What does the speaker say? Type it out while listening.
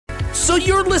So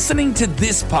you're listening to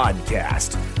this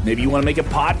podcast. Maybe you want to make a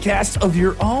podcast of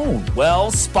your own.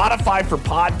 Well, Spotify for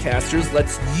Podcasters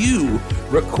lets you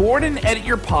record and edit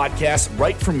your podcast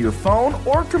right from your phone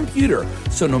or computer.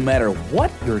 So no matter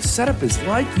what your setup is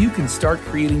like, you can start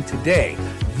creating today.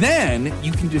 Then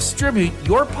you can distribute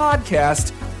your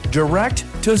podcast direct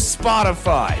to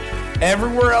Spotify.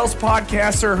 Everywhere else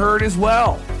podcasts are heard as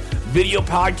well. Video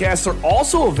podcasts are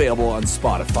also available on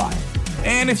Spotify.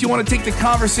 And if you want to take the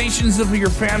conversations of your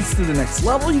fans to the next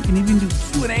level, you can even do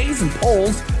Q&As and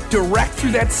polls direct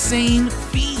through that same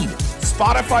feed.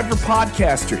 Spotify for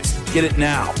Podcasters. Get it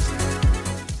now.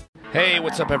 Hey,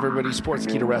 what's up, everybody?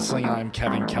 Sportskeeda Wrestling. I'm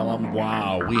Kevin Kellam.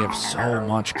 Wow, we have so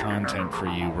much content for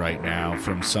you right now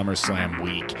from SummerSlam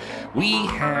week. We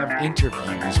have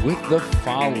interviews with the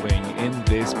following in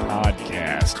this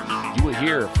podcast. You will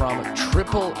hear from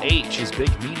Triple H, his big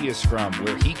media scrum,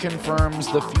 where he confirms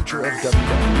the future of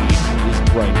WWE is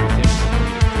bright with him as the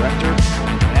creative director,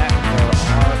 and that there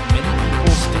are many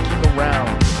people sticking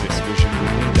around with this vision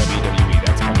within WWE.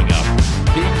 That's coming up.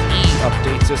 Big E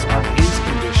updates us on his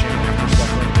condition after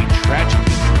suffering a tragic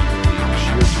injury earlier this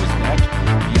year to his neck.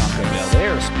 Bianca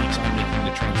Belair speaks on making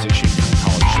the transition from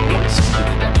college sports to the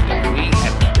WWE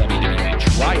at the WWE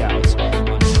tryouts. On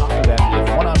top of that, we have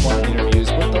one-on-one interviews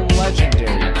with the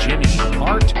legendary Jimmy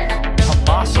Hart.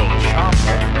 Tommaso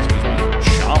Ciampa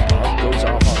goes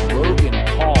off on Logan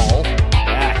Paul.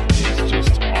 That is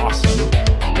just awesome.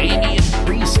 Damian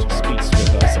Priest speaks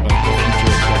with us about the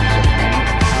future of WWE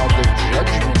and how the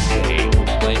Judgement will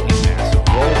play a massive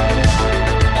role in it.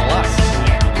 Plus, a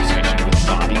conversation with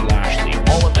Lashley.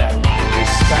 All of that is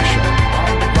special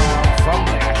on the ground from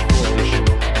Nashville edition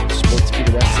of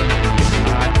Sportskeeda Wrestling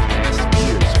podcast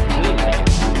ears. If you really like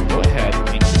it, go ahead and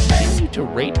continue to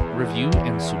rate, review,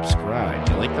 and subscribe.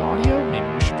 You like the audio? Maybe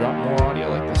we should drop more audio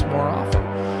like this more often.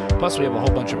 Plus, we have a whole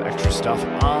bunch of extra stuff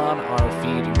on our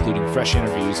feed, including fresh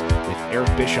interviews with Eric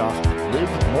Bischoff and Liv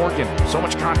Morgan. So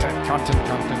much content.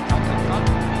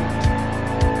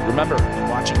 Remember, when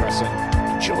watching wrestling,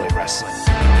 enjoy wrestling.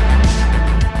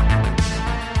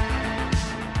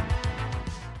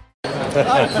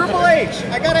 Triple H,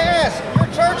 I gotta ask, you're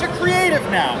in charge of creative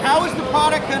now. How is the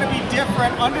product gonna be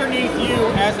different underneath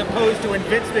you as opposed to when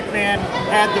Vince McMahon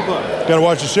had the book? Gotta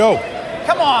watch the show.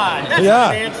 Come on, that's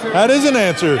not an answer. That is an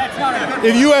answer. That's not a good one.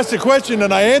 If you asked a question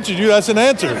and I answered you, that's an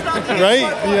answer, right?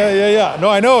 Yeah. No,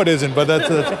 I know it isn't, but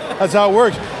that's how it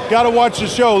works. Gotta watch the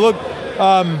show. Look,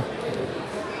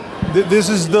 this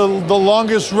is the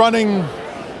longest running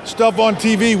stuff on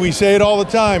TV. We say it all the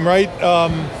time, right?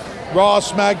 Raw,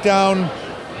 SmackDown,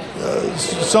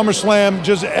 SummerSlam,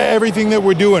 just everything that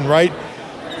we're doing, right?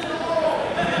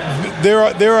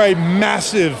 They're a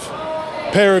massive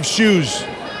pair of shoes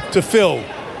to fill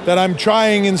that I'm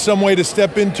trying in some way to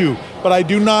step into, but I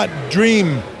do not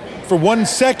dream for 1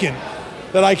 second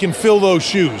that I can fill those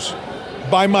shoes.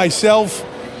 By myself,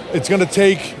 it's going to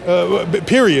take,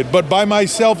 period, but by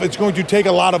myself, it's going to take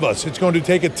a lot of us. It's going to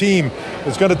take a team.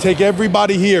 It's going to take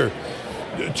everybody here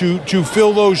to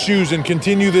fill those shoes and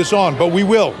continue this on, but we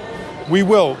will.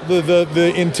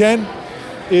 The intent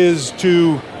is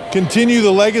to continue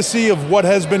the legacy of what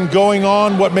has been going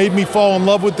on, what made me fall in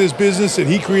love with this business that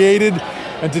he created,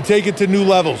 and to take it to new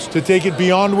levels, to take it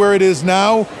beyond where it is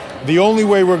now. The only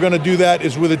way we're going to do that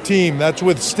is with a team. That's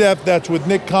with Steph, that's with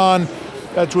Nick Khan,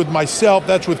 that's with myself,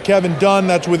 that's with Kevin Dunn,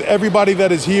 that's with everybody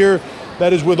that is here,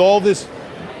 that is with all this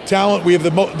talent. We have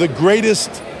the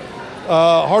greatest,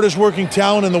 hardest working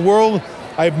talent in the world.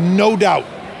 I have no doubt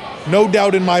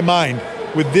in my mind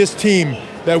with this team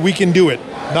that we can do it.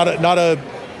 Not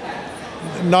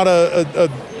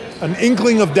an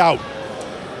inkling of doubt.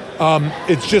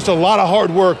 It's just a lot of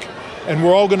hard work, and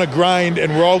we're all going to grind,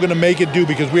 and we're all going to make it do,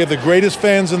 because we have the greatest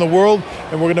fans in the world,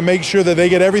 and we're going to make sure that they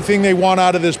get everything they want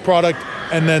out of this product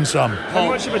and then some. How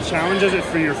much of a challenge is it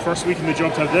for your first week in the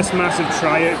job to have this massive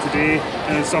tryout today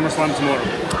and then SummerSlam tomorrow?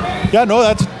 Yeah, no,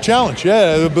 that's a challenge.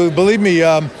 Yeah, believe me,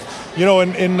 I've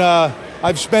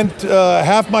spent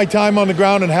half my time on the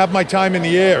ground and half my time in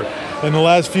the air in the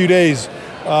last few days.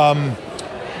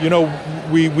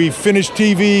 We finished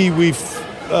TV.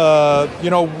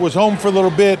 Was home for a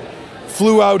little bit,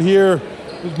 flew out here.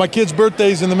 My kid's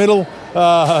birthday's in the middle.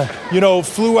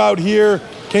 Flew out here,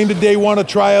 came to day one of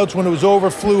tryouts. When it was over,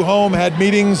 flew home, had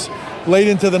meetings late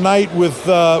into the night with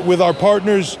our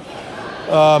partners.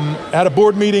 Had a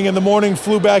board meeting in the morning,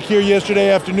 flew back here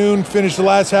yesterday afternoon, finished the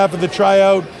last half of the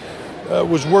tryout.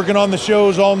 Was working on the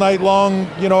shows all night long,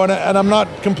 and I'm not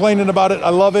complaining about it. I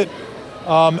love it.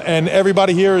 And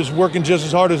everybody here is working just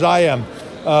as hard as I am.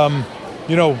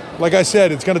 like I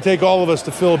said, it's going to take all of us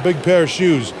to fill a big pair of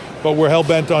shoes, but we're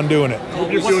hell-bent on doing it.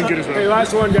 You're feeling good as well. Hey,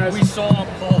 last one, guys. We saw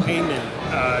Paul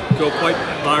Heyman go quite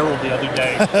viral the other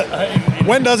day.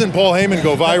 When doesn't Paul Heyman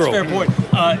go viral? That's a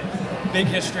fair point. Big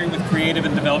history with creative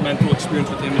and developmental experience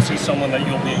with him. Is he someone that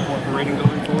you'll be incorporating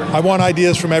going forward? I want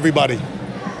ideas from everybody.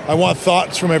 I want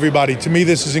thoughts from everybody. To me,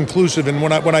 this is inclusive. And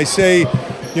when I say,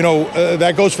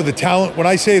 that goes for the talent. When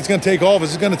I say it's going to take all of us,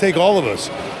 it's going to take all of us.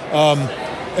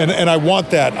 And I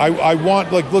want that. I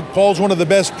want, look, Paul's one of the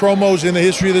best promos in the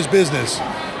history of this business.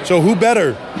 So who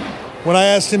better? When I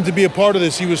asked him to be a part of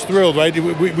this, he was thrilled, right?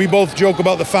 We both joke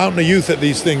about the fountain of youth at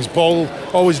these things. Paul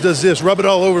always does this, rub it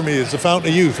all over me. It's the fountain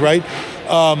of youth, right?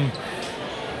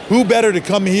 Who better to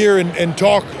come here and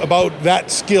talk about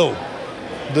that skill?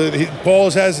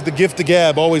 Paul has the gift of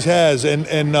gab, always has.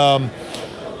 And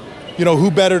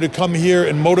who better to come here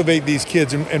and motivate these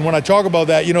kids? And when I talk about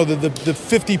that, the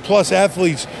 50-plus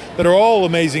athletes that are all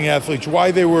amazing athletes, why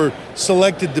they were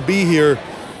selected to be here,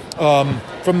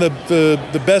 from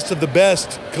the best of the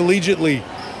best collegiately,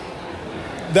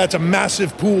 that's a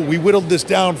massive pool. We whittled this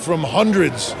down from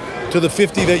hundreds to the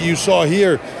 50 that you saw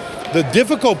here. The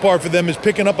difficult part for them is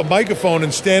picking up a microphone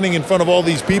and standing in front of all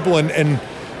these people and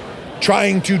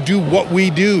trying to do what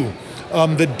we do.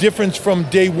 The difference from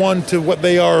day one to what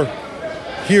they are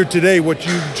here today, what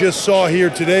you just saw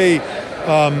here today,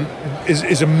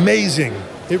 is amazing.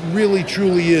 It really,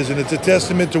 truly is, and it's a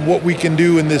testament to what we can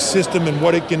do in this system and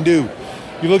what it can do.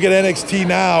 You look at NXT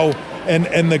now,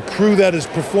 and the crew that is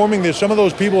performing there, some of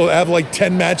those people have like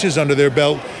 10 matches under their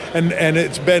belt, and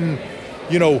it's been,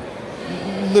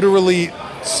 literally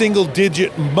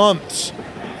single-digit months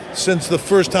since the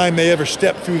first time they ever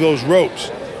stepped through those ropes.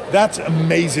 That's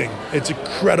amazing. It's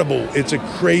incredible. It's a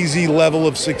crazy level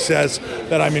of success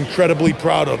that I'm incredibly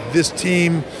proud of. This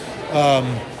team,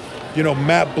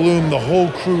 Matt Bloom, the whole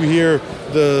crew here,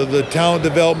 the talent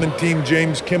development team,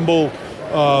 James Kimball,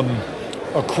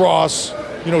 across,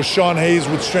 Sean Hayes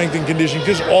with strength and conditioning,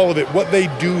 just all of it. What they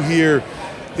do here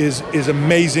is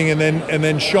amazing. And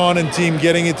then Sean and team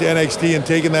getting into NXT and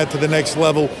taking that to the next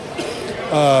level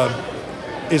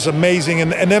is amazing.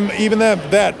 And then even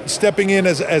that stepping in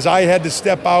as I had to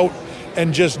step out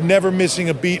and just never missing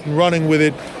a beat and running with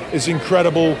it is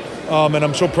incredible. And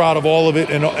I'm so proud of all of it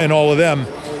and all of them.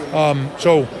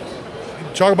 So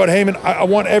talk about Heyman. I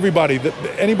want everybody,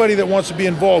 anybody that wants to be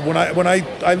involved. When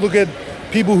I look at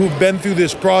people who've been through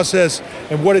this process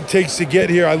and what it takes to get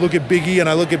here, I look at Big E and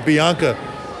I look at Bianca.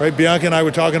 Right, Bianca and I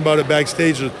were talking about it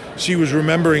backstage. She was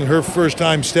remembering her first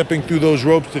time stepping through those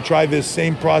ropes to try this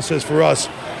same process for us.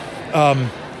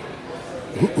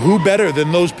 Who better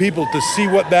than those people to see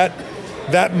what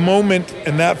that moment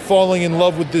and that falling in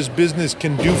love with this business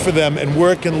can do for them and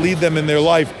where it can lead them in their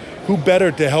life? Who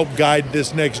better to help guide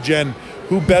this next gen?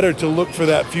 Who better to look for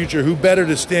that future? Who better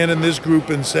to stand in this group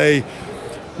and say,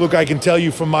 look, I can tell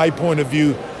you from my point of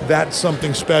view, that's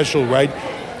something special, right?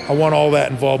 I want all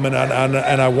that involvement,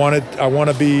 and I want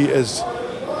to be as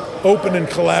open and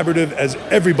collaborative as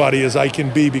everybody as I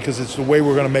can be, because it's the way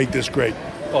we're going to make this great.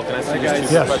 Paul, can I ask you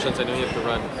just two questions? I know you have to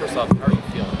run. First off, how are you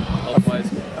feeling health-wise?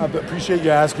 I appreciate you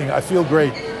asking. I feel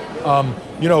great.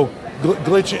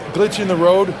 Glitch in the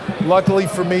road. Luckily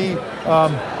for me,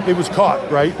 it was caught,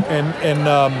 right? And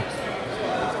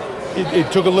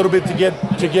it took a little bit to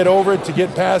get over it, to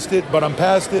get past it, but I'm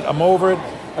past it. I'm over it.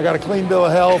 I got a clean bill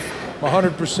of health.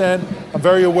 100%. I'm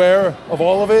very aware of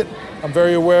all of it. I'm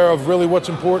very aware of really what's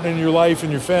important in your life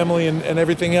and your family and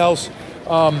everything else.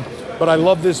 But I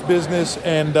love this business,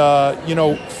 and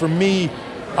for me,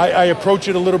 I approach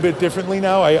it a little bit differently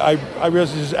now. I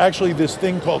realize there's actually this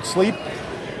thing called sleep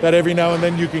that every now and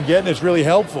then you can get, and it's really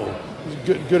helpful.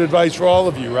 It's good advice for all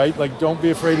of you, right? Like, don't be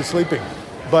afraid of sleeping.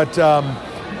 But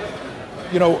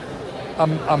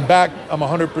I'm back, I'm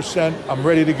 100%, I'm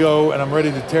ready to go, and I'm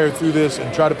ready to tear through this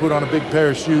and try to put on a big pair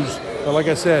of shoes. But like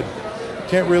I said,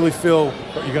 can't really feel,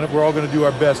 but we're all going to do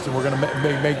our best, and we're going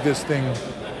to make this thing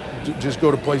just go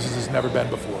to places it's never been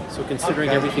before. So considering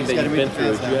everything that you've been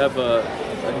through, do you have a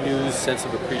new sense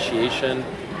of appreciation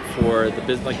for the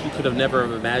business? Like, you could have never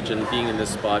imagined being in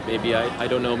this spot. Maybe, I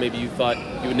don't know, maybe you thought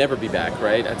you would never be back,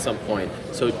 right, at some point.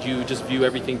 So do you just view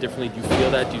everything differently? Do you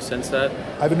feel that? Do you sense that?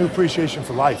 I have a new appreciation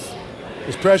for life.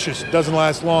 It's precious. It doesn't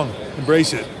last long.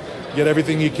 Embrace it. Get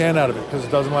everything you can out of it, because it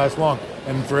doesn't last long.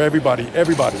 And for everybody,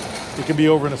 it can be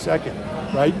over in a second,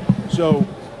 right? So,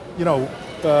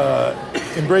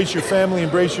 embrace your family,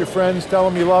 embrace your friends, tell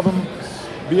them you love them,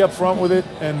 be upfront with it,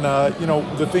 and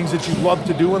the things that you love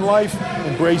to do in life,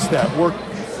 embrace that. Work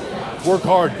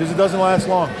hard, because it doesn't last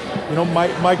long.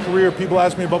 My career, people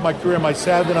ask me about my career, am I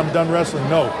sad that I'm done wrestling?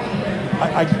 No.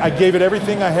 I gave it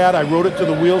everything I had. I rode it till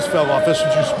the wheels fell off. That's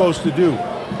what you're supposed to do.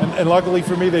 And luckily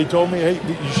for me, they told me, hey,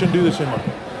 you shouldn't do this anymore.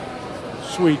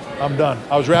 Sweet, I'm done.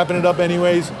 I was wrapping it up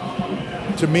anyways.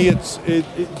 To me,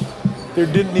 there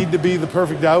didn't need to be the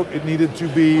perfect out. It needed to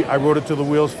be, I rode it till the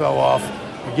wheels fell off.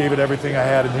 I gave it everything I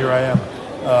had, and here I am.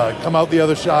 Come out the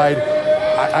other side.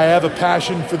 I have a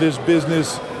passion for this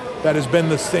business that has been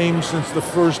the same since the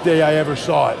first day I ever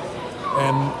saw it.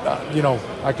 And,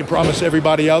 I can promise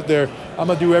everybody out there, I'm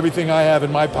going to do everything I have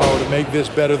in my power to make this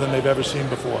better than they've ever seen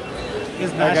before.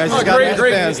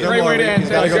 Great way to end.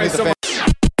 Thank you guys so much.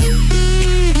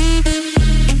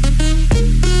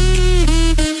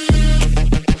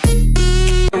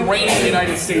 Reigning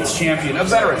United States champion, a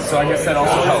veteran, so I guess that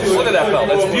also helps. Look at that belt,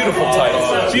 that's a beautiful title.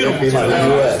 Beautiful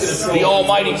title. The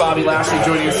almighty Bobby Lashley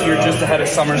joining us here just ahead of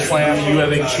SummerSlam. You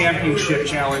have a championship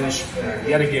challenge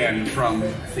yet again from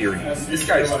Theory. This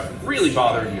guy's really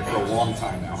bothering you for a long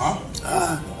time now, huh?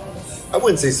 I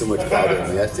wouldn't say so much bothering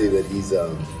me. I'd say that he's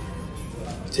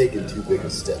taking too big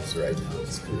of steps right now in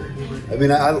his career. I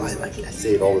mean, I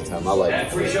say it all the time. I like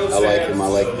him. I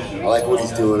like what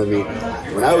he's doing. I mean,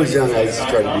 when I was young, I used to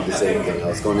try to do the same thing. I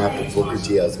was going after Booker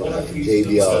T. I was going after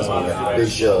JBL. I was going after Big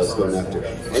Show. I was going after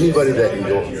anybody that can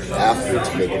go after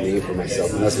to make a name for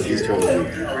myself. And that's what he's trying to do.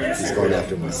 He's going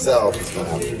after myself. He's going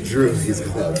after Drew. He's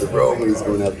going after Roman. He's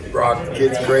going after Brock. The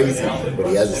kid's crazy, but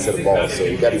he hasn't set a ball, so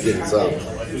you got to give him some.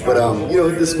 But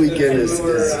this weekend is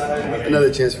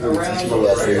another chance for me to teach him a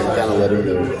lesson and kind of let him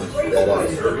know that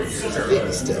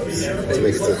baby steps to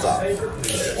make it to the top.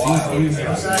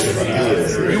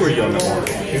 You were young.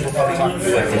 People probably talking to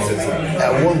you like this.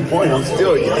 At one point, I'm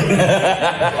still young.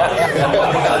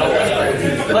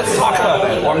 Let's talk about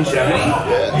that longevity.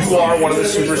 You are one of the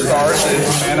superstars that is a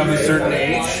man of a certain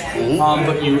age,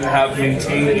 but you have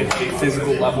maintained a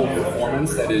physical level of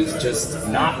performance that is just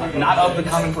not of the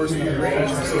common person of your age.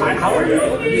 How are you?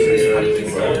 How do you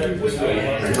think about it?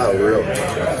 I'm not real.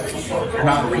 You're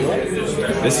not real?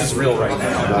 This is real right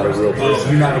now. I'm not a real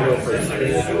person. You're not a real person.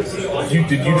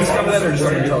 Did you discover that or just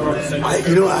something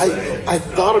you I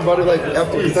thought about it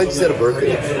after you just had a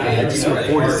birthday. I just turned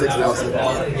 46 and I was like,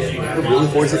 I'm really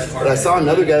 46? But I saw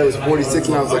another guy that was 46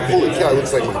 and I was like, holy cow, it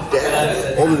looks like my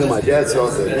dad. Older than my dad, so I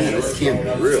was like, man, this can't be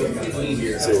real.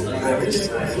 So I don't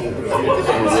think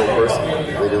I'm a real person.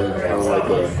 They don't kind of like a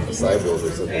cyborg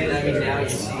or something.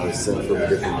 They're sent from a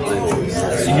different planet. You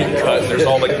get cut, there's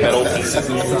all like metal pieces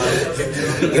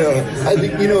inside. I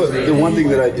think, the one thing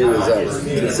that I do is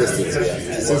consistency.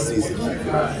 Consistency is the key.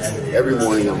 Every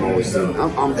morning I'm always doing,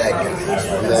 I'm that guy.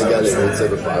 I'm that guy that wakes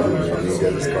up at 5 in the morning and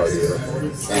does cardio.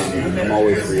 And I'm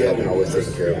always rehabbing, always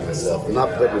taking care of myself. I'm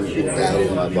not putting anything bad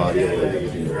in my body or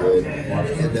anything good.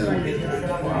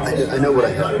 And I know what I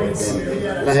have.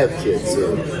 And I have kids,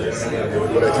 so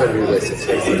what I try to do is I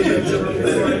set an example.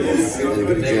 And a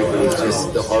good example is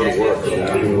just the hard work.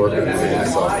 I've been working my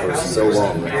ass off for so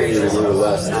long. I can't even remember the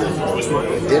last time I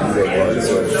didn't work hard.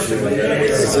 So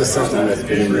it's just something that's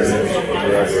been in there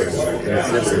forever. And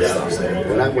it's never going to stop.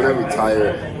 When I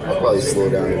retire, I'll probably slow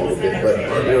down a little bit. But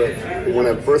when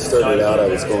I first started out, I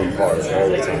was going hard all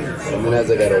the time. And then as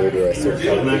I got older, I started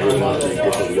kind of figuring out in a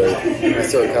different way. I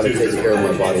started kind of taking care of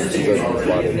my body and preserving my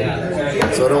body.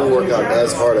 So I don't work out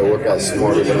as hard, I work out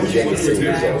smarter, but I'm getting the same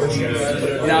results.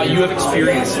 Now, you have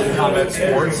experience in combat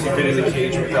sports. You've been in the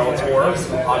cage with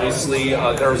Bellator. Obviously,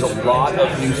 there's a lot of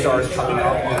new stars coming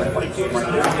up on the fight game right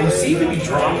now. You seem to be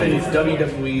dropping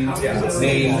WWE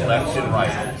name left and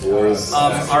right.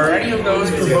 Are any of those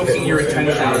provoking your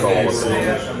attention at all?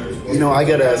 I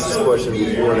got asked this question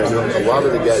before, and I know a lot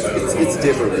of the guys, it's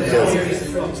different because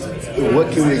what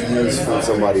can we use from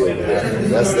somebody over there?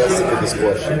 That's the biggest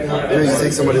question. You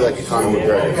take somebody like a Conor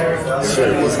McGregor.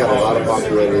 Sure, he's got a lot of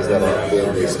popularity, he's got a lot of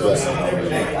fan base, but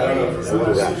look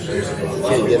at that. You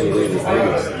can't get in the ring with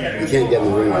Reeves. You can't get in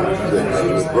the ring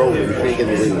with Roman. You can't get in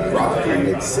the ring with Brock. It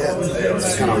makes sense.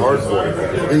 It's kind of hard for him.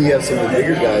 Then you have some of the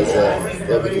bigger guys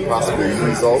that we can possibly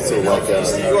use also, like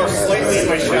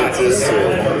Francis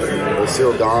or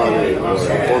Cyril Gahn or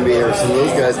Cormier or some of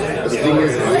those guys. But the thing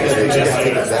is, they just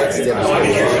take a back step and run the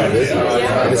business.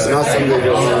 And it's not something they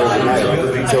go through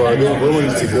overnight. So are they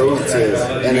willing to go to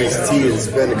NXT and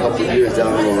spend a couple of years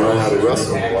down there and learn how to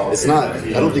wrestle? It's not.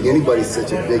 I don't think anybody's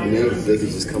such a big name that they could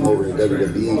just come over to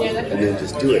WWE and then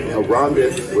just do it. Now,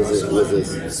 Ronda was a special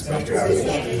case. I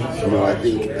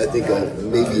think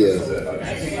maybe a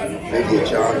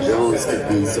John Jones could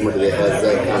be somebody that has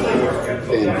that kind of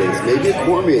fan base. Maybe a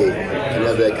Cormier can and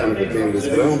have that kind of a fan base.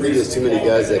 But I don't think there's too many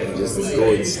guys that can just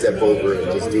go and step over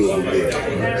and just do it.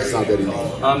 It's not that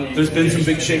easy. There's been some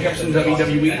big shakeups in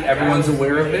WWE. Everyone's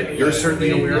aware of it. You're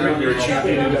certainly aware of it. You're a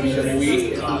champion in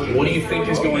WWE. What do you think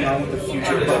is going on with the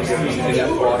future of WWE in that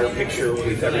broader picture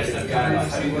with everything going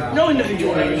on? No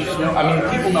individual names. I mean,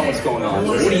 people know what's going on.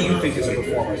 What do you think is a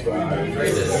performance going on?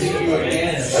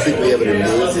 I think we have an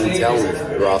amazing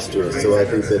talent roster, so I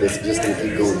think that it's just going to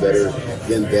keep going better,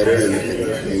 getting better,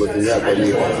 and looking up. I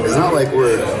mean, it's not like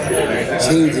we're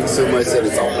changing so much that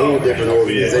it's a whole different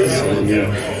organization. I mean,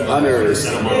 Hunter has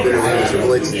been around,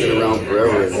 Triple H has been around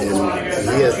forever, and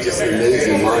he has just an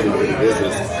amazing mind for the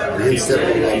business. And him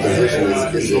stepping in that position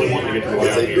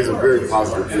is a very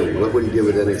positive feeling. Look what he did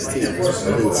with NXT. And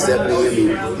then stepping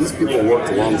in, these people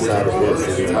worked alongside of Vince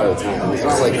the entire time. It's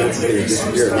not like Vince is going to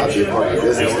disappear and not be a part of the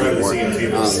business anymore.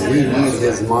 We need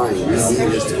his mind. We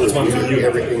need his tools. We need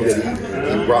everything that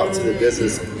he brought to the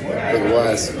business for the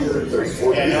last 30,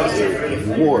 40 years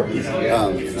or more.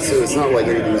 So it's not like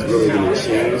anything's really going to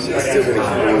change. It's still going to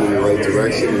keep going in the right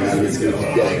direction, and it's going to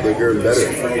keep getting bigger and better.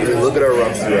 I mean, look at our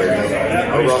roster right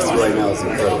now. Our roster right now is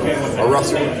incredible. Our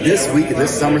roster this week in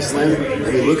this SummerSlam,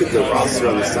 I mean, look at the roster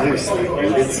on the SummerSlam. I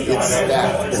mean, it's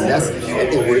stacked,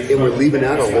 and we're leaving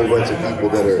out a whole bunch of people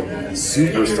that are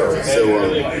superstars. So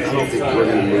I don't think we're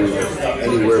going to move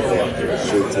anywhere but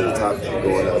straight to the top, keep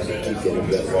going up, and keep getting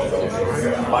better.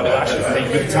 Bobby Lashley,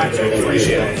 thank you for the time. I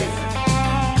appreciate it.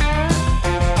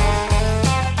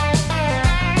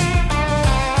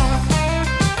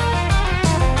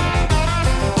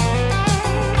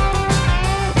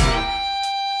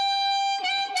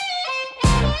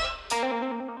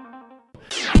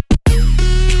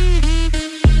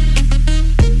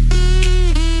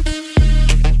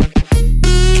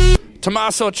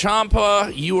 Tommaso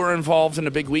Ciampa, you were involved in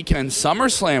a big weekend,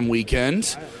 SummerSlam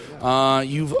weekend.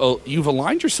 You've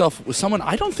aligned yourself with someone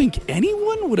I don't think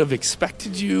anyone would have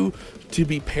expected you to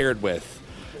be paired with,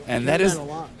 and that is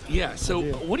yeah. So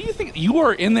what do you think? You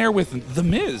are in there with The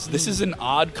Miz. This is an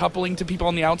odd coupling to people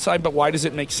on the outside, but why does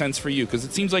it make sense for you? Because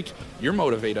it seems like you're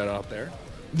motivated out there.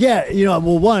 Yeah,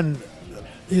 well, one,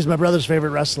 he's my brother's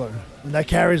favorite wrestler, and that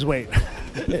carries weight.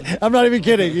 I'm not even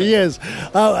kidding. He is.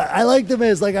 I like The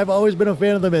Miz. Like, I've always been a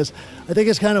fan of The Miz. I think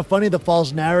it's kind of funny, the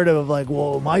false narrative of, like,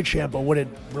 well, my Ciampa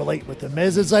wouldn't relate with The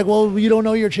Miz. It's like, well, you don't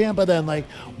know your Ciampa then. Like,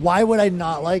 why would I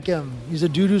not like him? He's a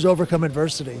dude who's overcome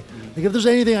adversity. Like, if there's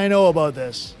anything I know about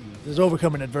this, is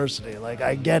overcoming adversity. Like,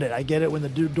 I get it. I get it when the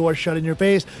door's shut in your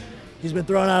face. He's been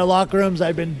thrown out of locker rooms.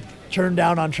 I've been turned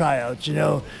down on tryouts,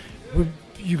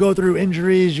 You go through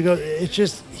injuries. It's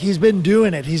just, he's been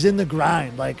doing it. He's in the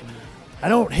grind. Like, I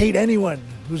don't hate anyone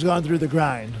who's gone through the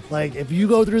grind. Like, if you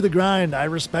go through the grind, I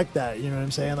respect that. You know what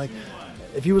I'm saying? Like,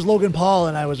 if he was Logan Paul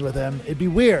and I was with him, it'd be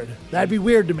weird. That'd be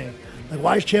weird to me. Like,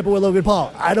 why is Ciampa with Logan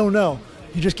Paul? I don't know.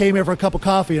 He just came here for a cup of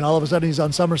coffee and all of a sudden he's on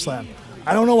SummerSlam.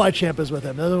 I don't know why Ciampa's with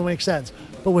him. That doesn't make sense.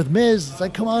 But with Miz, it's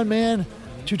like, come on, man.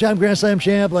 2-time Grand Slam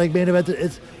champ, like, main event.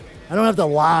 I don't have to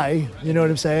lie. You know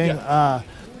what I'm saying? Yeah.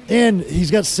 And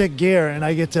he's got sick gear, and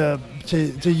I get to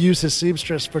use his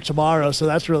seamstress for tomorrow, so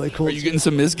that's really cool. Are you getting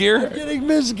some Miz gear? I'm getting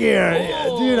Miz gear. Yeah,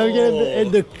 dude, I'm getting,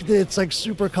 and it's like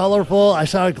super colorful. I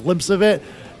saw a glimpse of it,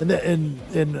 and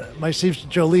my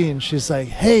seamstress Jolene, she's like,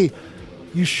 hey,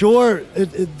 you sure?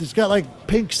 It's got like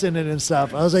pinks in it and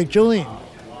stuff. I was like, Jolene,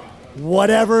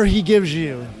 whatever he gives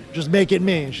you, just make it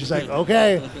me. She's like,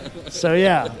 okay. So,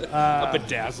 yeah. A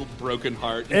bedazzled, broken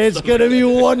heart. It's going to be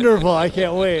wonderful. I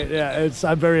can't wait. Yeah,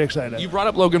 I'm very excited. You brought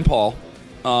up Logan Paul.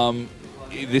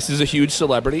 This is a huge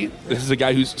celebrity. This is a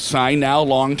guy who's signed now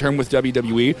long-term with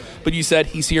WWE. But you said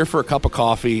he's here for a cup of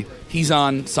coffee. He's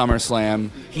on SummerSlam.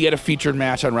 He had a featured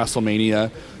match on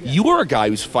WrestleMania. You are a guy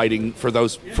who's fighting for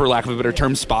those, for lack of a better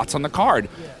term, spots on the card.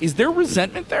 Is there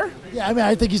resentment there? Yeah, I mean,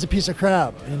 I think he's a piece of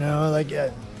crap.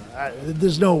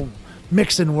 There's no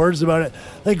mixing words about it.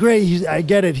 Like, great, I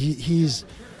get it. He's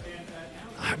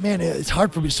man, it's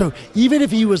hard for me. So even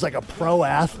if he was like a pro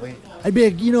athlete, I'd be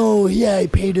like, he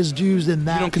paid his dues in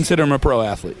that. You don't consider him a pro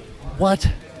athlete? What?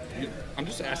 I'm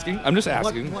just asking.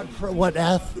 What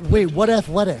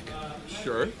athletic?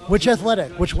 Sure. Which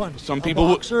athletic? Which one? Some people.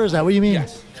 Boxer? Is that what you mean?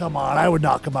 Yes. Come on, I would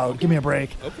knock him out. Give me a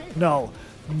break. Okay. No,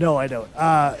 I don't.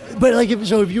 But like,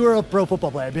 if you were a pro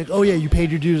football player, I'd be like, oh yeah, you paid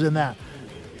your dues in that.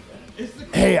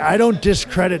 Hey, I don't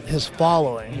discredit his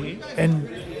following, and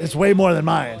it's way more than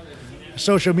mine.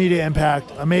 Social media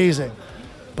impact, amazing.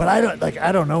 But I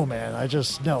don't know, man. I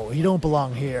just know he don't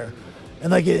belong here.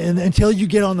 And until you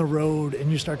get on the road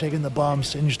and you start taking the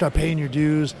bumps and you start paying your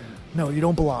dues, no, you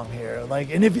don't belong here.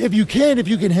 And if you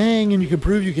can hang and you can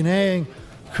prove you can hang,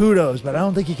 kudos. But I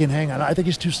don't think he can hang on. I think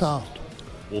he's too soft.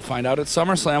 We'll find out at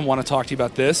SummerSlam. Want to talk to you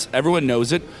about this. Everyone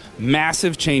knows it.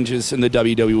 Massive changes in the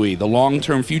WWE. The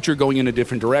long-term future going in a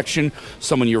different direction.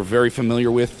 Someone you're very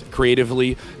familiar with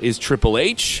creatively is Triple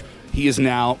H. He is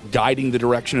now guiding the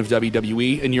direction of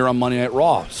WWE, and you're on Monday Night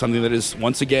Raw, something that is,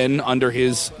 once again, under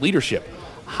his leadership.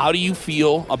 How do you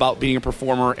feel about being a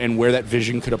performer and where that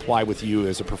vision could apply with you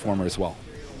as a performer as well?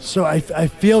 So I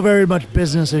feel very much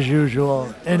business as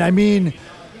usual. And I mean,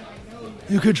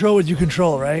 you control what you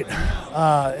control, right?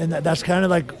 And that's kind of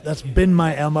like, that's been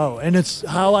my MO. And it's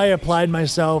how I applied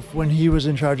myself when he was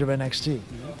in charge of NXT.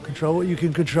 Control what you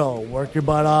can control. Work your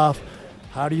butt off.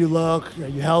 How do you look? Are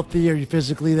you healthy? Are you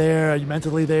physically there? Are you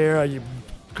mentally there? Are you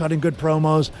cutting good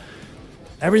promos?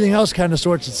 Everything else kind of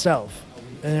sorts itself.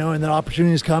 And, and then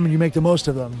opportunities come and you make the most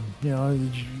of them. You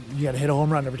got to hit a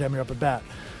home run every time you're up at bat.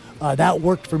 That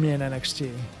worked for me in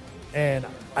NXT. And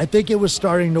I think it was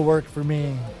starting to work for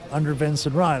me under Vince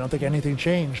and Ron. I don't think anything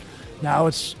changed. Now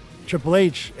it's Triple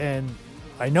H, and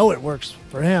I know it works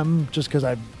for him just because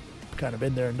I've kind of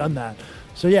been there and done that.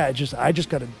 So yeah, I just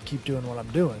got to keep doing what I'm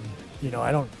doing.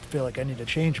 I don't feel like I need to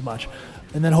change much.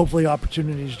 And then hopefully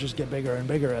opportunities just get bigger and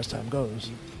bigger as time goes.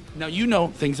 Now, you know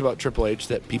things about Triple H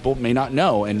that people may not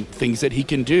know and things that he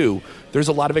can do. There's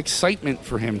a lot of excitement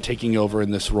for him taking over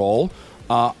in this role.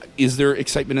 Is there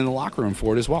excitement in the locker room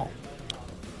for it as well?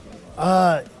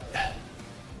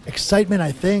 Excitement,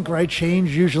 I think, right?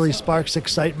 Change usually sparks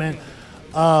excitement.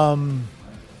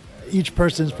 Each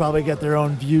person's probably got their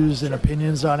own views and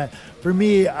opinions on it. For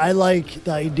me, I like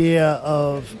the idea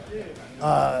of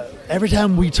every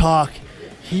time we talk,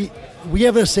 we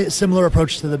have a similar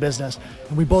approach to the business,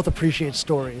 and we both appreciate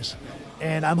stories.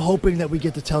 And I'm hoping that we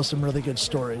get to tell some really good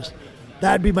stories.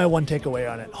 That'd be my one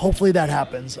takeaway on it. Hopefully that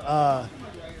happens.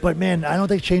 But man, I don't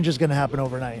think change is going to happen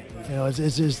overnight.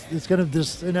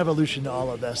 There's an evolution to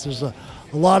all of this. There's a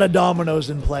lot of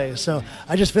dominoes in play. So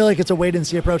I just feel like it's a wait and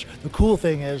see approach. The cool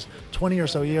thing is 20 or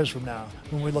so years from now,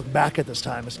 when we look back at this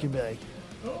time, it's going to be like,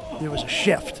 there was a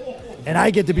shift. And I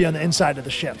get to be on the inside of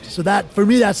the shift. So that, for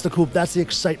me, that's the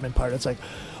excitement part. It's like,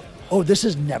 oh, this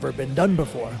has never been done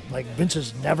before. Like Vince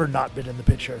has never not been in the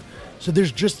picture. So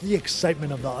there's just the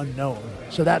excitement of the unknown.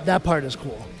 So that part is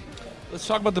cool. Let's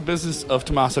talk about the business of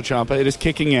Tommaso Ciampa. It is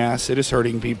kicking ass. It is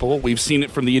hurting people. We've seen it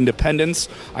from the independents.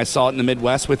 I saw it in the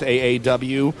Midwest with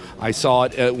AAW. I saw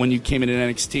it when you came in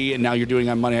NXT, and now you're doing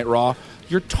on Monday Night Raw.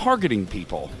 You're targeting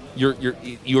people.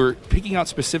 You're picking out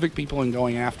specific people and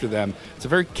going after them. It's a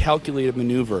very calculated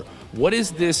maneuver. What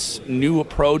is this new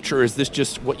approach, or is this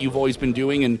just what you've always been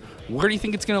doing? And where do you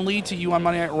think it's going to lead to you on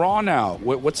Monday Night Raw now?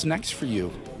 What's next for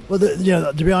you? Well,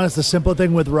 to be honest, the simple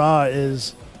thing with Raw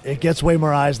is it gets way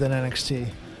more eyes than NXT.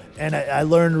 And I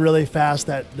learned really fast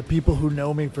that the people who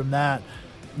know me from that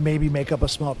maybe make up a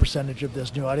small percentage of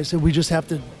this new audience. And we just have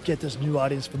to get this new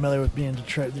audience familiar with me and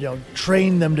to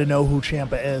train them to know who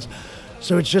Ciampa is.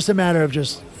 So it's just a matter of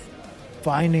just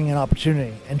finding an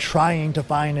opportunity and trying to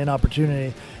find an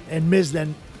opportunity. And Miz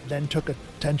then took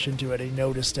attention to it. He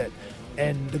noticed it.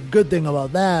 And the good thing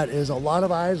about that is a lot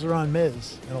of eyes are on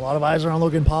Miz and a lot of eyes are on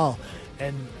Logan Paul.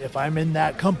 And if I'm in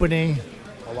that company,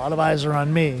 a lot of eyes are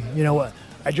on me. You know what?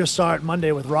 I just saw it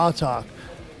Monday with Raw Talk.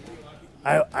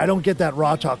 I don't get that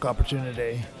Raw Talk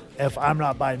opportunity if I'm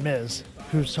not by Miz,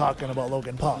 who's talking about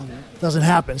Logan Paul. It doesn't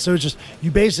happen. So it's just,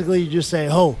 you just say,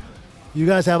 oh, you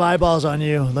guys have eyeballs on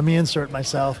you. Let me insert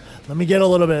myself. Let me get a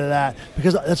little bit of that.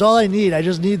 Because that's all I need. I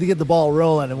just need to get the ball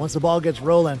rolling. And once the ball gets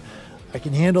rolling, I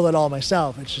can handle it all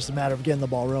myself. It's just a matter of getting the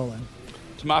ball rolling.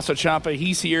 Tommaso Ciampa,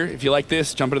 he's here. If you like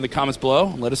this, jump into the comments below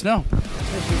and let us know.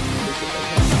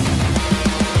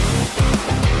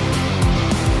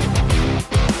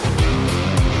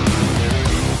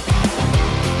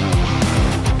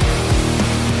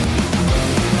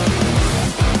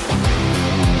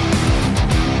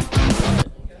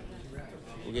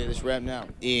 Wrap now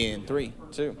in 3,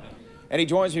 2. And he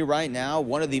joins me right now,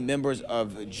 one of the members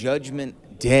of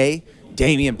Judgment Day.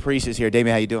 Damian Priest is here.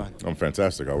 Damian, how you doing? I'm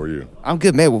fantastic. How are you? I'm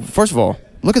good, man. Well, first of all,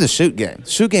 look at the suit game.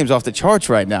 Suit game's off the charts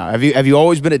right now. Have you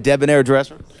always been a debonair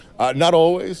dresser? Not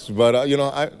always, but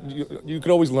you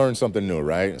could always learn something new,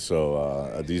 right?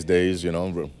 So these days,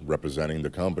 representing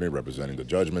the company, representing the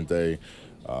Judgment Day,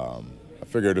 I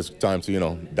figured it's time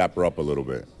to dapper up a little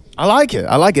bit. I like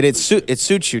it. It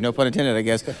suits you, no pun intended, I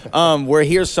guess. We're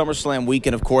here SummerSlam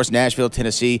weekend, of course, Nashville,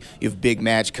 Tennessee. You have a big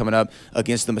match coming up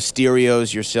against the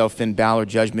Mysterios, yourself, Finn Balor,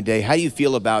 Judgment Day. How do you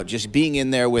feel about just being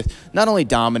in there with not only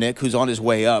Dominic, who's on his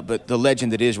way up, but the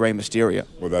legend that is Rey Mysterio?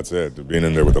 Well, that's it. Being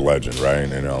in there with the legend,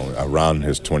 right? Around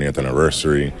his 20th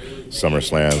anniversary,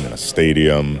 SummerSlam in a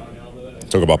stadium.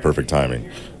 Talk about perfect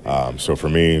timing. So for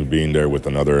me, being there with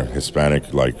another Hispanic,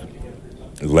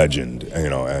 legend,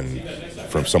 and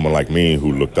from someone like me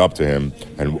who looked up to him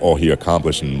and all he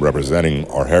accomplished in representing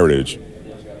our heritage,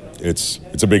 it's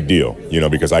a big deal,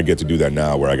 because I get to do that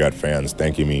now where I got fans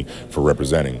thanking me for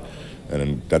representing.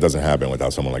 And that doesn't happen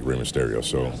without someone like Rey Mysterio.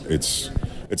 So it's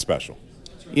special.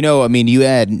 You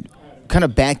had kind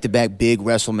of back-to-back big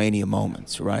WrestleMania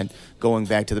moments, right? Going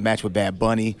back to the match with Bad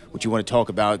Bunny, which you want to talk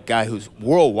about, guy who's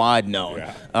worldwide known.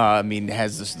 Yeah.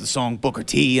 Has the song Booker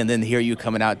T, and then here you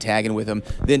coming out tagging with him.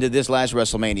 Then to this last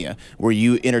WrestleMania, where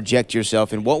you interject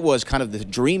yourself in what was kind of the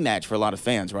dream match for a lot of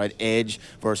fans, right? Edge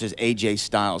versus AJ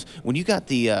Styles. When you got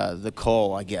the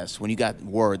call, I guess, when you got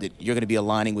word that you're going to be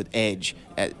aligning with Edge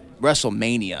at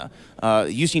WrestleMania,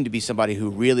 you seem to be somebody who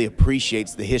really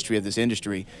appreciates the history of this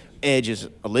industry. Edge is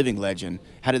a living legend.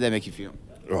 How did that make you feel?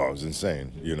 Oh, it was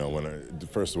insane.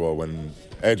 First of all, when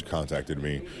Edge contacted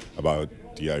me about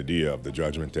the idea of the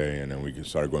Judgment Day, and then we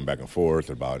started going back and forth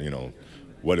about,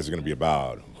 what is it going to be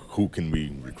about? Who can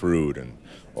we recruit and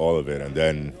all of it? And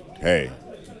then, hey,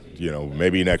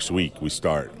 maybe next week we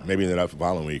start, maybe the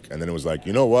following week. And then it was like,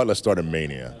 you know what, let's start a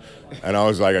Mania. And I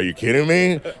was like, are you kidding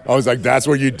me? I was like, that's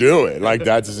where you do it.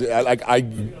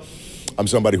 I'm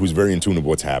somebody who's very in tune with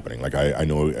what's happening. I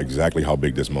know exactly how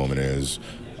big this moment is,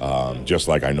 just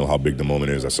like I know how big the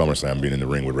moment is at SummerSlam being in the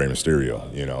ring with Rey Mysterio,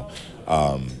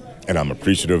 and I'm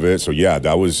appreciative of it. So yeah,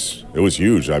 it was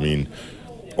huge.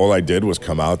 All I did was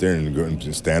come out there and go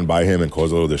and stand by him and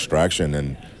cause a little distraction,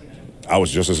 and I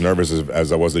was just as nervous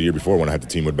as I was the year before when I had to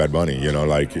team with Bad Bunny.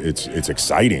 It's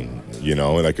exciting,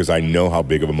 because I know how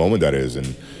big of a moment that is,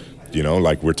 and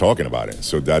we're talking about it.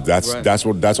 So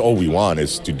that's all we want,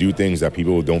 is to do things that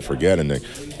people don't forget and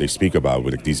they speak about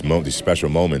with these special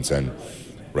moments. And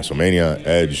WrestleMania,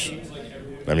 Edge,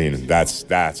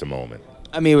 that's a moment.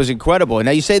 It was incredible.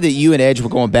 Now, you say that you and Edge were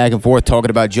going back and forth talking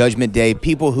about Judgment Day,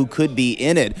 people who could be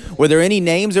in it. Were there any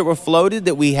names that were floated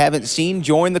that we haven't seen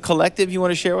join the collective you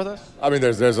want to share with us?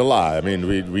 There's a lot.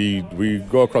 We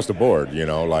go across the board,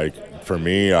 for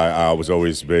me, I was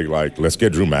always big, let's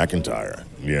get Drew McIntyre,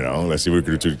 let's see if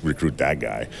we could recruit that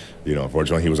guy.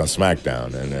 Unfortunately, he was on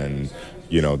SmackDown, and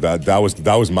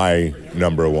that was my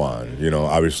number one.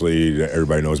 Obviously,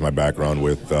 everybody knows my background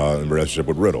with relationship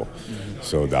with Riddle.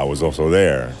 So that was also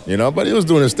there, but he was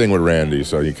doing his thing with Randy,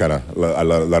 so you kind of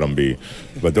let him be.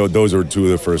 But those are two of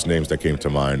the first names that came to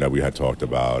mind that we had talked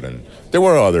about, and there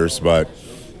were others, but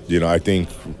I think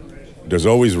there's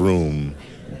always room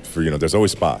for there's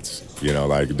always spots.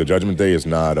 The Judgment Day is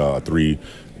not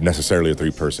necessarily a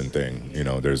three-person thing.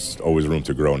 There's always room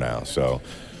to grow now. So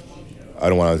I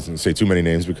don't want to say too many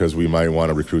names because we might want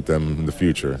to recruit them in the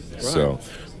future. Right. So,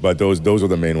 but those are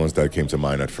the main ones that came to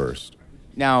mind at first.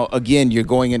 Now, again, you're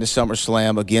going into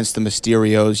SummerSlam against the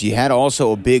Mysterios. You had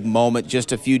also a big moment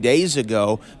just a few days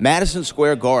ago, Madison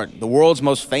Square Garden, the world's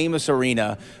most famous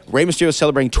arena. Rey Mysterio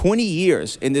celebrating 20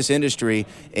 years in this industry.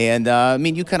 And,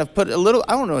 you kind of put a little,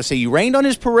 I don't know, say you rained on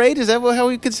his parade? Is that how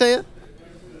we could say it?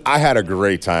 I had a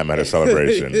great time at a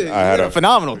celebration. I had a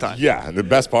phenomenal time. Yeah, the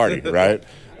best party, right?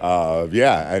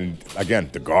 And again,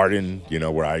 the Garden,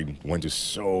 where I went to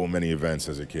so many events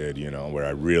as a kid, where I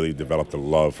really developed a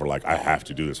love for, I have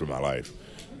to do this with my life.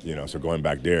 So going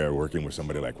back there, working with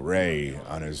somebody like Ray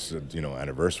on his,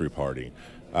 anniversary party,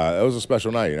 it was a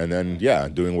special night. And then,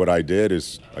 doing what I did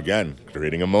is, again,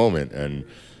 creating a moment. And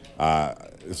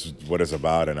this is what it's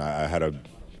about. And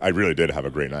I really did have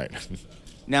a great night.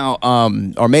 Now,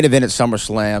 our main event at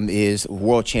SummerSlam is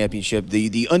World Championship,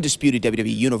 the undisputed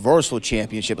WWE Universal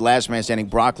Championship, last man standing,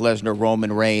 Brock Lesnar,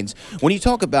 Roman Reigns. When you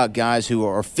talk about guys who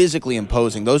are physically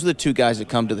imposing, those are the two guys that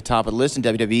come to the top of the list in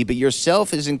WWE, but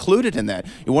yourself is included in that.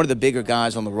 You're one of the bigger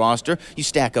guys on the roster. You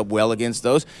stack up well against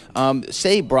those.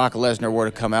 Say Brock Lesnar were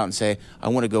to come out and say, I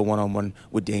want to go one-on-one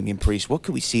with Damian Priest. What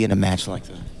could we see in a match like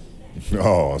that?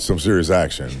 Oh, some serious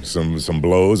action, some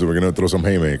blows, and we're going to throw some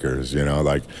haymakers,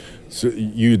 So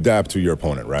you adapt to your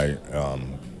opponent, right?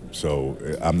 So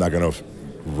I'm not going to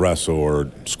wrestle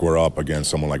or square up against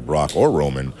someone like Brock or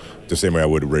Roman the same way I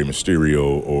would Rey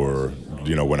Mysterio or,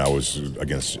 when I was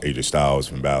against AJ Styles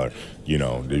from Belair. You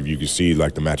can see,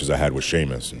 the matches I had with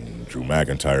Sheamus and Drew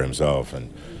McIntyre himself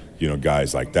and,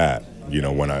 guys like that.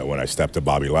 When I stepped to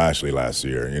Bobby Lashley last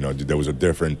year, there was a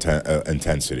different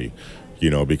intensity,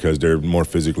 because they're more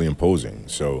physically imposing.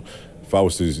 So if I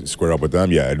was to square up with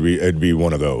them, it'd be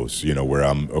one of those,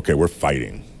 where we're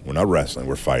fighting. We're not wrestling,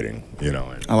 we're fighting, And,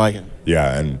 I like it.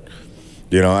 Yeah, and,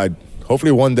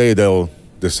 hopefully one day they'll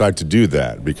decide to do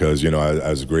that because,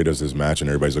 as great as this match and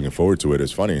everybody's looking forward to it,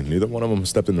 it's funny, neither one of them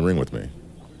stepped in the ring with me.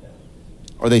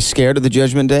 Are they scared of the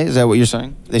Judgment Day? Is that what you're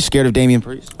saying? Are they scared of Damian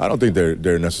Priest? I don't think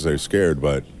they're necessarily scared,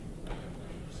 but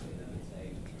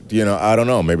I don't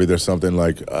know. Maybe there's something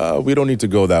like, we don't need to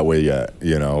go that way yet,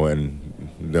 and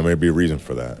there may be a reason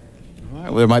for that.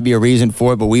 Well, there might be a reason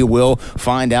for it, but we will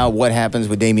find out what happens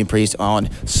with Damian Priest on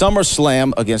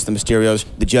SummerSlam against the Mysterios,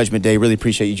 the Judgment Day. Really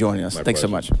appreciate you joining us. Thanks so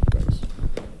much. Thanks.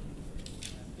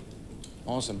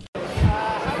 Awesome.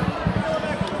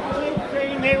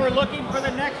 They were looking for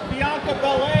the next Bianca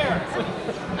Belair.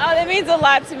 Oh, that means a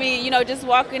lot to me. Just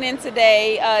walking in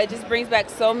today, it just brings back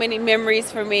so many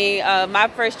memories for me. My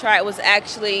first tryout was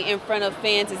actually in front of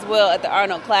fans as well at the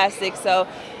Arnold Classic, so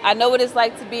I know what it's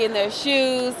like to be in their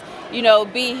shoes,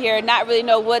 be here, not really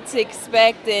know what to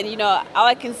expect, and all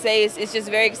I can say is it's just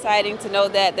very exciting to know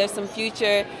that there's some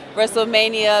future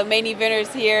WrestleMania main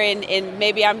eventers here, and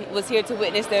maybe I was here to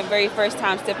witness their very first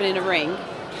time stepping in the ring.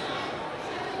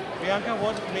 Bianca,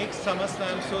 what makes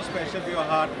SummerSlam so special to your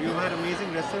heart? You've had amazing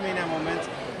WrestleMania moments,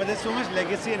 but there's so much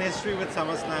legacy and history with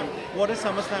SummerSlam. What does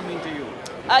SummerSlam mean to you?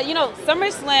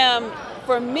 SummerSlam,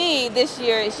 for me, this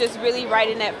year, is just really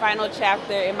writing that final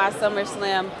chapter in my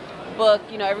SummerSlam book.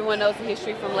 Everyone knows the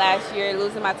history from last year,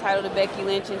 losing my title to Becky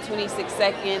Lynch in 26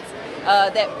 seconds.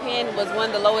 That pin was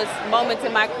one of the lowest moments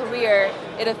in my career.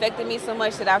 It affected me so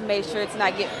much that I've made sure to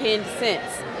not get pinned since.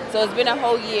 So it's been a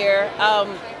whole year.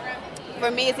 For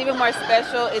me, it's even more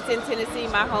special. It's in Tennessee,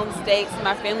 my home state, so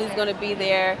my family's going to be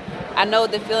there. I know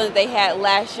the feeling they had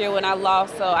last year when I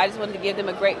lost, so I just wanted to give them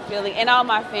a great feeling, and all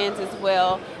my fans as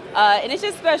well. And it's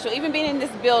just special. Even being in this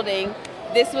building,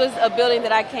 this was a building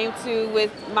that I came to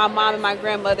with my mom and my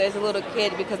grandmother as a little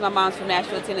kid because my mom's from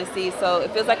Nashville, Tennessee. So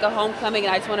it feels like a homecoming,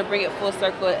 and I just want to bring it full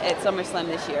circle at SummerSlam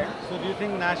this year. So do you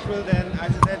think Nashville then,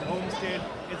 as you said, home state,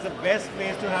 is the best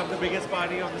place to have the biggest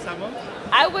party of the summer?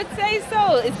 I would say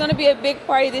so. It's going to be a big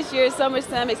party this year at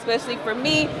SummerSlam, especially for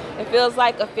me. It feels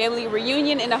like a family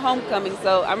reunion and a homecoming,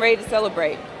 so I'm ready to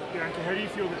celebrate. Bianca, how do you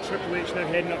feel that Triple H now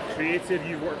heading up creative?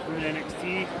 You've worked with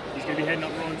NXT. He's going to be heading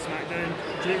up Raw and SmackDown.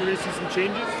 Do you think we're going to see some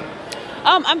changes?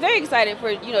 I'm very excited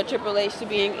for Triple H to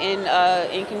be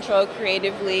in control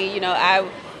creatively. I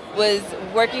was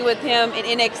working with him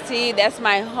in NXT. That's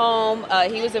my home.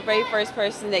 He was the very first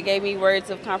person that gave me words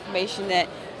of confirmation that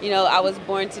I was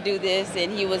born to do this,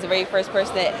 and he was the very first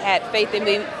person that had faith in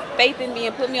me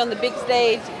and put me on the big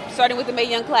stage, starting with the Mae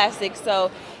Young Classic.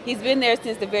 So he's been there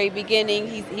since the very beginning.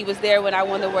 He was there when I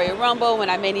won the Royal Rumble, when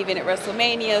I main evented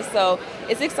WrestleMania. So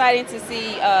it's exciting to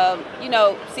see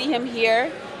see him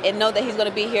here and know that he's going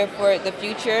to be here for the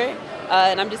future.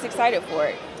 And I'm just excited for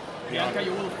it. Bianca,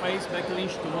 you will face Becky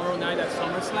Lynch tomorrow night at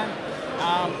SummerSlam.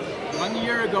 1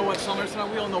 year ago at SummerSlam,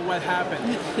 we all know what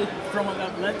happened. From an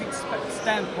athletic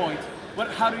standpoint,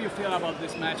 how do you feel about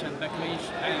this match and Becky Lynch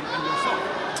and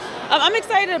yourself? I'm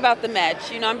excited about the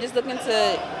match. I'm just looking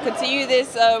to continue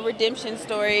this redemption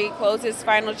story, close this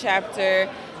final chapter,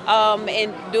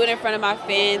 and do it in front of my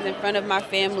fans, in front of my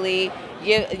family.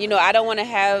 I don't want to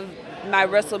have my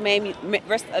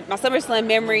my SummerSlam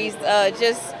memories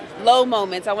just low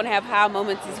moments. I want to have high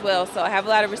moments as well. So I have a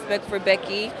lot of respect for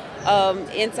Becky,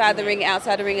 inside the ring,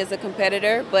 outside the ring as a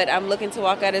competitor, but I'm looking to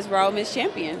walk out as Raw Women's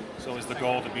Champion. So is the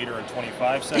goal to beat her in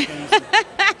 25 seconds?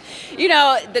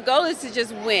 The goal is to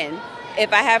just win.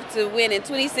 If I have to win in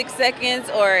 26 seconds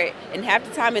or in half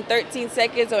the time in 13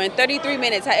 seconds or in 33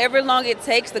 minutes, however long it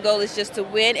takes, the goal is just to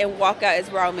win and walk out as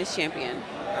Raw Women's Champion.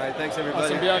 All right, thanks everybody.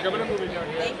 Awesome, Bianca. I'm going to move in here.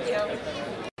 Thank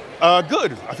you.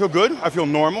 Good. I feel good. I feel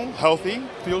normal, healthy.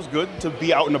 Feels good to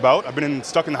be out and about. I've been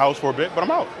stuck in the house for a bit, but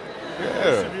I'm out.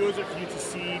 Yeah. Surreal is it for you to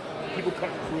see people cut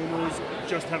promos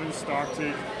just having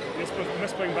started?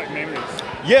 Must bring back memories.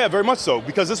 Yeah, very much so,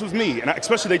 because this was me. And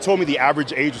especially they told me the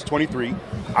average age was 23.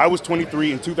 I was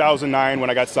 23 in 2009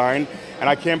 when I got signed, and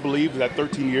I can't believe that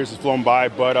 13 years has flown by.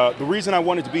 But the reason I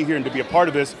wanted to be here and to be a part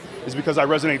of this is because I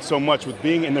resonate so much with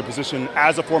being in their position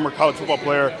as a former college football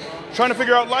player, trying to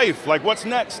figure out life, like what's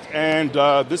next. And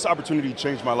this opportunity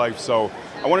changed my life. So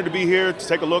I wanted to be here to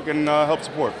take a look and help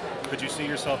support. Could you see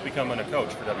yourself becoming a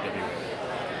coach for WWE?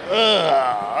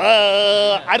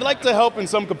 I'd like to help in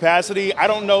some capacity. I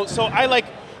don't know. So I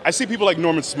see people like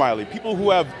Norman Smiley, people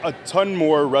who have a ton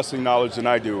more wrestling knowledge than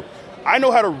I do. I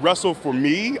know how to wrestle for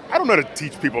me. I don't know how to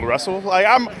teach people to wrestle. Like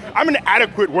I'm an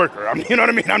adequate worker. You know what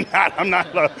I mean?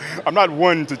 I'm not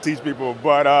one to teach people.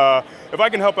 But if I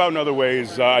can help out in other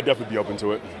ways, I'd definitely be open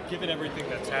to it. Given everything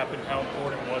that's happened, how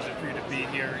important was it for you to be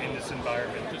here in this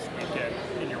environment this weekend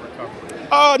in your recovery?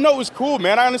 No, it was cool,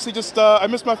 man. I honestly just I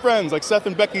miss my friends. Like Seth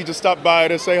and Becky just stopped by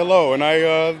to say hello, and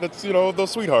that's those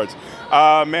sweethearts.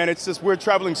 Man, it's just we're a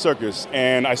traveling circus,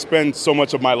 and I spend so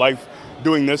much of my life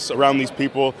doing this around these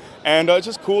people, and it's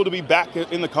just cool to be back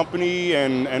in the company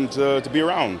and to be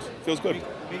around. Feels good.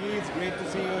 Biggie, it's great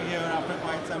to see you here after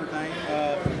quite some time.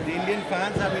 The Indian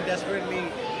fans have been desperately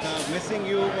missing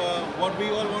you. What we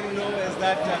all want to know is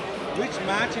that which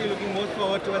match are you looking most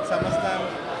forward to at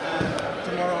SummerSlam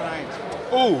tomorrow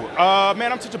night?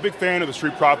 Man, I'm such a big fan of the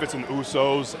Street Profits and the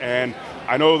Usos, and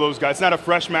I know those guys. It's not a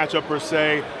fresh matchup per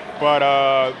se, but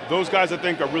those guys I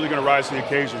think are really going to rise to the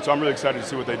occasion. So I'm really excited to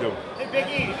see what they do. Hey, Big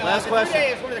E, Last question. New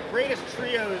Day is one of the greatest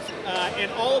trios in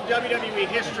all of WWE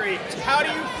history. How do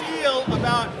you feel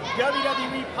about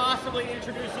WWE possibly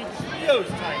introducing trios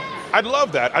titles? I'd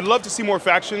love that. I'd love to see more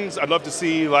factions. I'd love to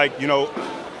see, I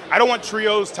don't want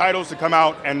trios titles to come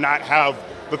out and not have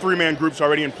the three-man groups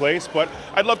already in place, but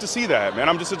I'd love to see that, man.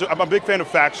 I'm a big fan of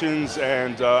factions,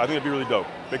 and I think it'd be really dope.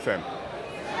 Big fan.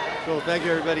 Cool. Thank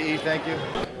you, everybody. E, thank you.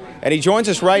 And he joins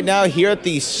us right now here at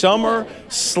the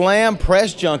SummerSlam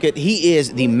press junket. He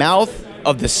is the mouth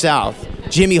of the South,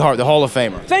 Jimmy Hart, the Hall of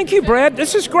Famer. Thank you, Brad.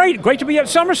 This is great. Great to be at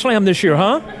SummerSlam this year,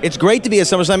 huh? It's great to be at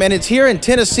SummerSlam, and it's here in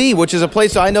Tennessee, which is a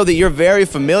place I know that you're very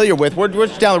familiar with. We're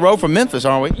just down the road from Memphis,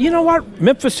 aren't we? You know what?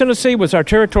 Memphis, Tennessee was our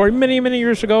territory many, many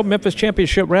years ago, Memphis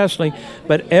Championship Wrestling.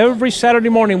 But every Saturday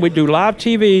morning we do live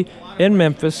TV in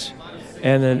Memphis,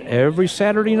 and then every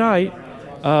Saturday night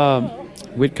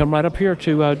we'd come right up here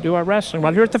to do our wrestling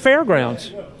right here at the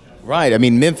fairgrounds. Right. I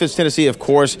mean, Memphis, Tennessee, of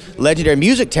course, legendary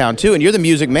music town, too. And you're the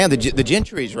music man, the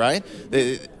Gentrys, right?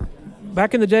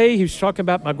 Back in the day, he was talking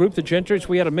about my group, the Gentrys.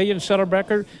 We had a million-seller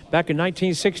record back in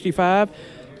 1965.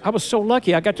 I was so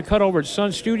lucky. I got to cut over at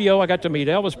Sun Studio. I got to meet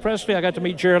Elvis Presley. I got to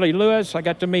meet Jerry Lee Lewis. I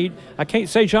got to meet, I can't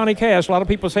say Johnny Cash. A lot of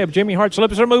people say Jimmy Hart's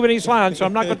lips are moving, he's lying, so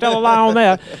I'm not going to tell a lie on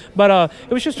that. But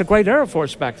it was just a great era for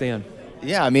us back then.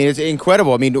 Yeah, I mean, it's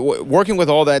incredible. I mean, working with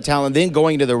all that talent, then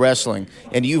going to the wrestling,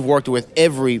 and you've worked with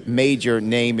every major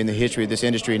name in the history of this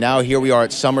industry. Now here we are at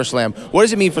SummerSlam. What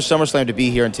does it mean for SummerSlam to be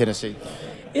here in Tennessee?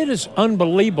 It is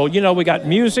unbelievable. You know, we got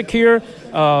music here.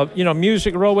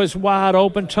 Music Row is wide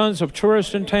open, tons of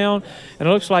tourists in town, and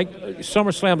it looks like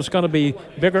SummerSlam is going to be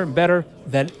bigger and better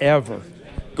than ever.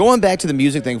 Going back to the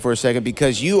music thing for a second,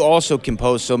 because you also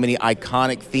compose so many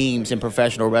iconic themes in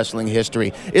professional wrestling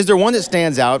history. Is there one that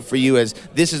stands out for you as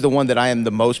this is the one that I am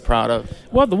the most proud of?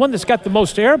 Well, the one that's got the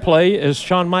most airplay is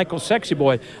Shawn Michaels' Sexy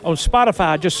Boy. On Spotify,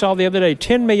 I just saw the other day,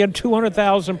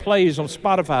 10,200,000 plays on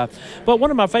Spotify. But one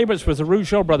of my favorites was the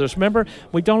Rougeau Brothers. Remember,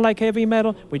 we don't like heavy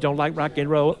metal, we don't like rock and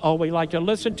roll. All we like to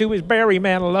listen to is Barry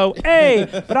Manilow. Hey!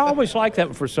 But I always like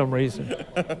that for some reason.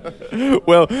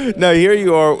 Well, now here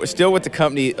you are, still with the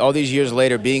company all these years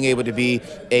later, being able to be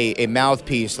a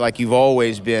mouthpiece like you've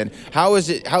always been. How is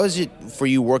it for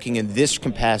you working in this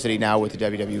capacity now with the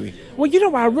WWE? Well, you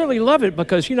know, I really love it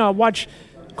because, you know, I watch,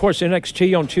 of course,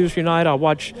 NXT on Tuesday night. I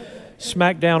watch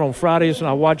SmackDown on Fridays, and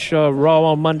I watch Raw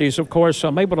on Mondays, of course. So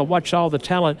I'm able to watch all the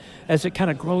talent as it kind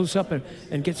of grows up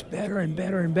and gets better and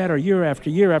better and better year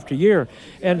after year after year.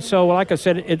 And so, like I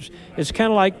said, it's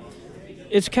kind of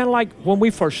like when we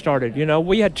first started. You know,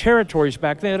 we had territories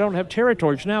back then. They don't have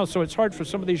territories now, so it's hard for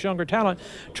some of these younger talent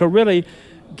to really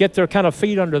get their kind of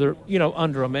feet under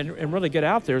them and really get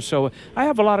out there. So I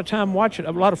have a lot of time watching,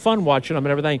 a lot of fun watching them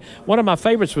and everything. One of my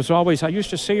favorites was always, I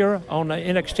used to see her on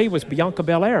NXT, was Bianca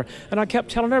Belair. And I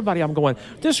kept telling everybody, I'm going,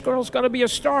 this girl's going to be a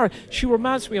star. She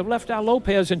reminds me of Left Eye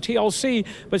Lopez and TLC,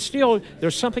 but still,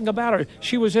 there's something about her.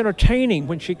 She was entertaining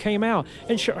when she came out.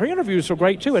 And her interviews were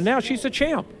great, too. And now she's the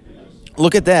champ.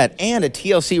 Look at that. And a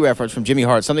TLC reference from Jimmy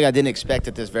Hart, something I didn't expect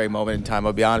at this very moment in time,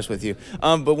 I'll be honest with you.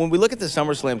 But when we look at the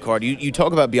SummerSlam card, you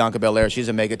talk about Bianca Belair. She's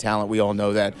a mega talent. We all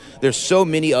know that. There's so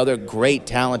many other great,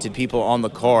 talented people on the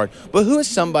card. But who is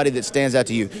somebody that stands out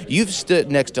to you? You've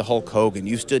stood next to Hulk Hogan.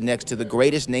 You've stood next to the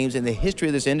greatest names in the history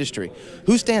of this industry.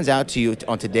 Who stands out to you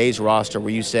on today's roster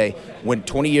where you say, when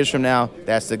 20 years from now,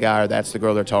 that's the guy or that's the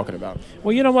girl they're talking about?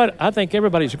 Well, you know what? I think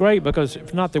everybody's great because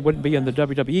if not, they wouldn't be in the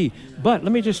WWE. But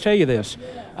let me just tell you this.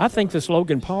 I think this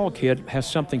Logan Paul kid has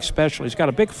something special. He's got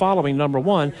a big following, number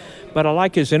one, but I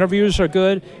like his interviews are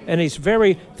good, and he's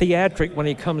very theatric when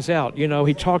he comes out. You know,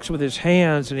 he talks with his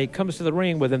hands, and he comes to the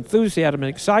ring with enthusiasm and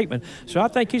excitement. So I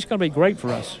think he's going to be great for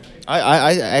us.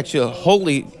 I actually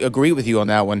wholly agree with you on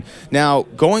that one. Now,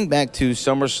 going back to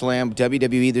SummerSlam,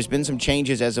 WWE, there's been some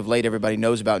changes as of late everybody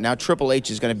knows about. Now, Triple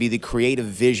H is going to be the creative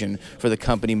vision for the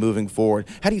company moving forward.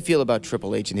 How do you feel about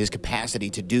Triple H and his capacity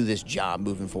to do this job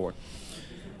moving forward?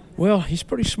 Well, he's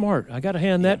pretty smart. I got to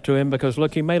hand that to him because,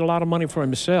 look, he made a lot of money for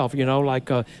himself. You know, like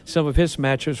some of his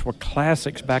matches were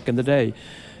classics back in the day.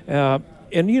 And,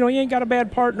 you know, he ain't got a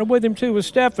bad partner with him, too, with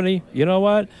Stephanie. You know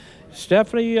what?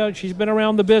 Stephanie, she's been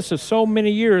around the business so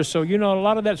many years, so, you know, a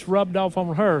lot of that's rubbed off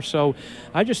on her. So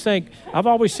I just think, I've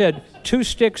always said, two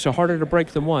sticks are harder to break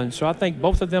than one. So I think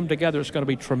both of them together is going to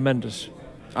be tremendous.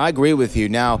 I agree with you.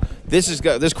 Now, this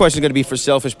question is going to be for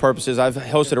selfish purposes. I've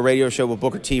hosted a radio show with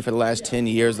Booker T for the last 10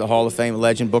 years, the Hall of Fame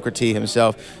legend Booker T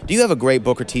himself. Do you have a great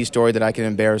Booker T story that I can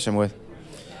embarrass him with?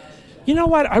 You know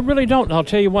what? I really don't, and I'll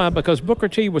tell you why. Because Booker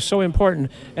T was so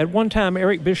important. At one time,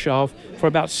 Eric Bischoff, for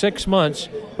about 6 months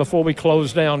before we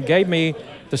closed down, gave me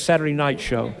the Saturday night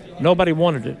show. Nobody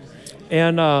wanted it.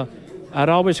 And I'd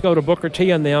always go to Booker T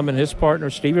and them and his partner,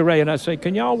 Stevie Ray, and I'd say,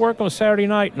 can y'all work on Saturday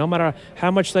night? No matter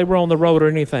how much they were on the road or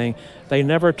anything, they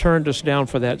never turned us down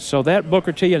for that. So that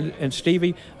Booker T and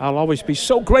Stevie, I'll always be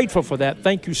so grateful for that.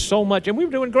 Thank you so much. And we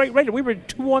were doing great ratings. We were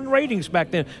 2-1 ratings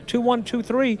back then, 2-1,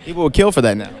 2-3. People would kill for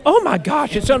that now. Oh, my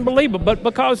gosh, it's unbelievable. But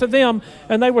because of them,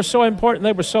 and they were so important,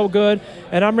 they were so good.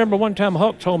 And I remember one time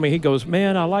Huck told me, he goes,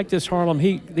 man, I like this Harlem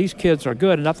Heat. These kids are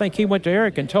good. And I think he went to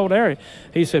Eric and told Eric,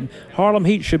 he said, Harlem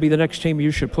Heat should be the next team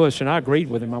you should push. And I agreed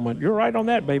with him. I went, you're right on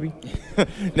that, baby.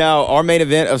 Now, our main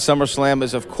event of SummerSlam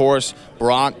is, of course,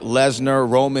 Brock Lesnar,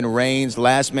 Roman Reigns,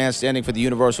 last man standing for the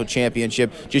Universal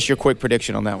Championship. Just your quick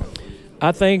prediction on that one.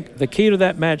 I think the key to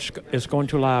that match is going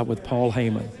to lie with Paul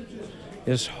Heyman.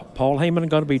 Is Paul Heyman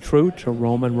going to be true to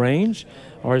Roman Reigns,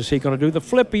 or is he going to do the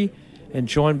flippy and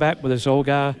join back with his old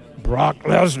guy, Brock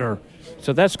Lesnar?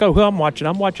 So that's who I'm watching.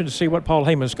 I'm watching to see what Paul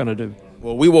Heyman's going to do.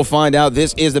 Well, we will find out.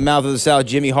 This is the Mouth of the South,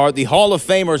 Jimmy Hart, the Hall of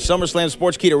Famer, SummerSlam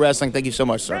Sportskeeda Wrestling. Thank you so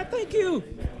much, sir. Thank you.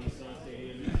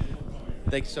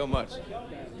 Thank you so much.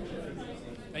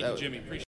 Thank you, Jimmy. Appreciate it.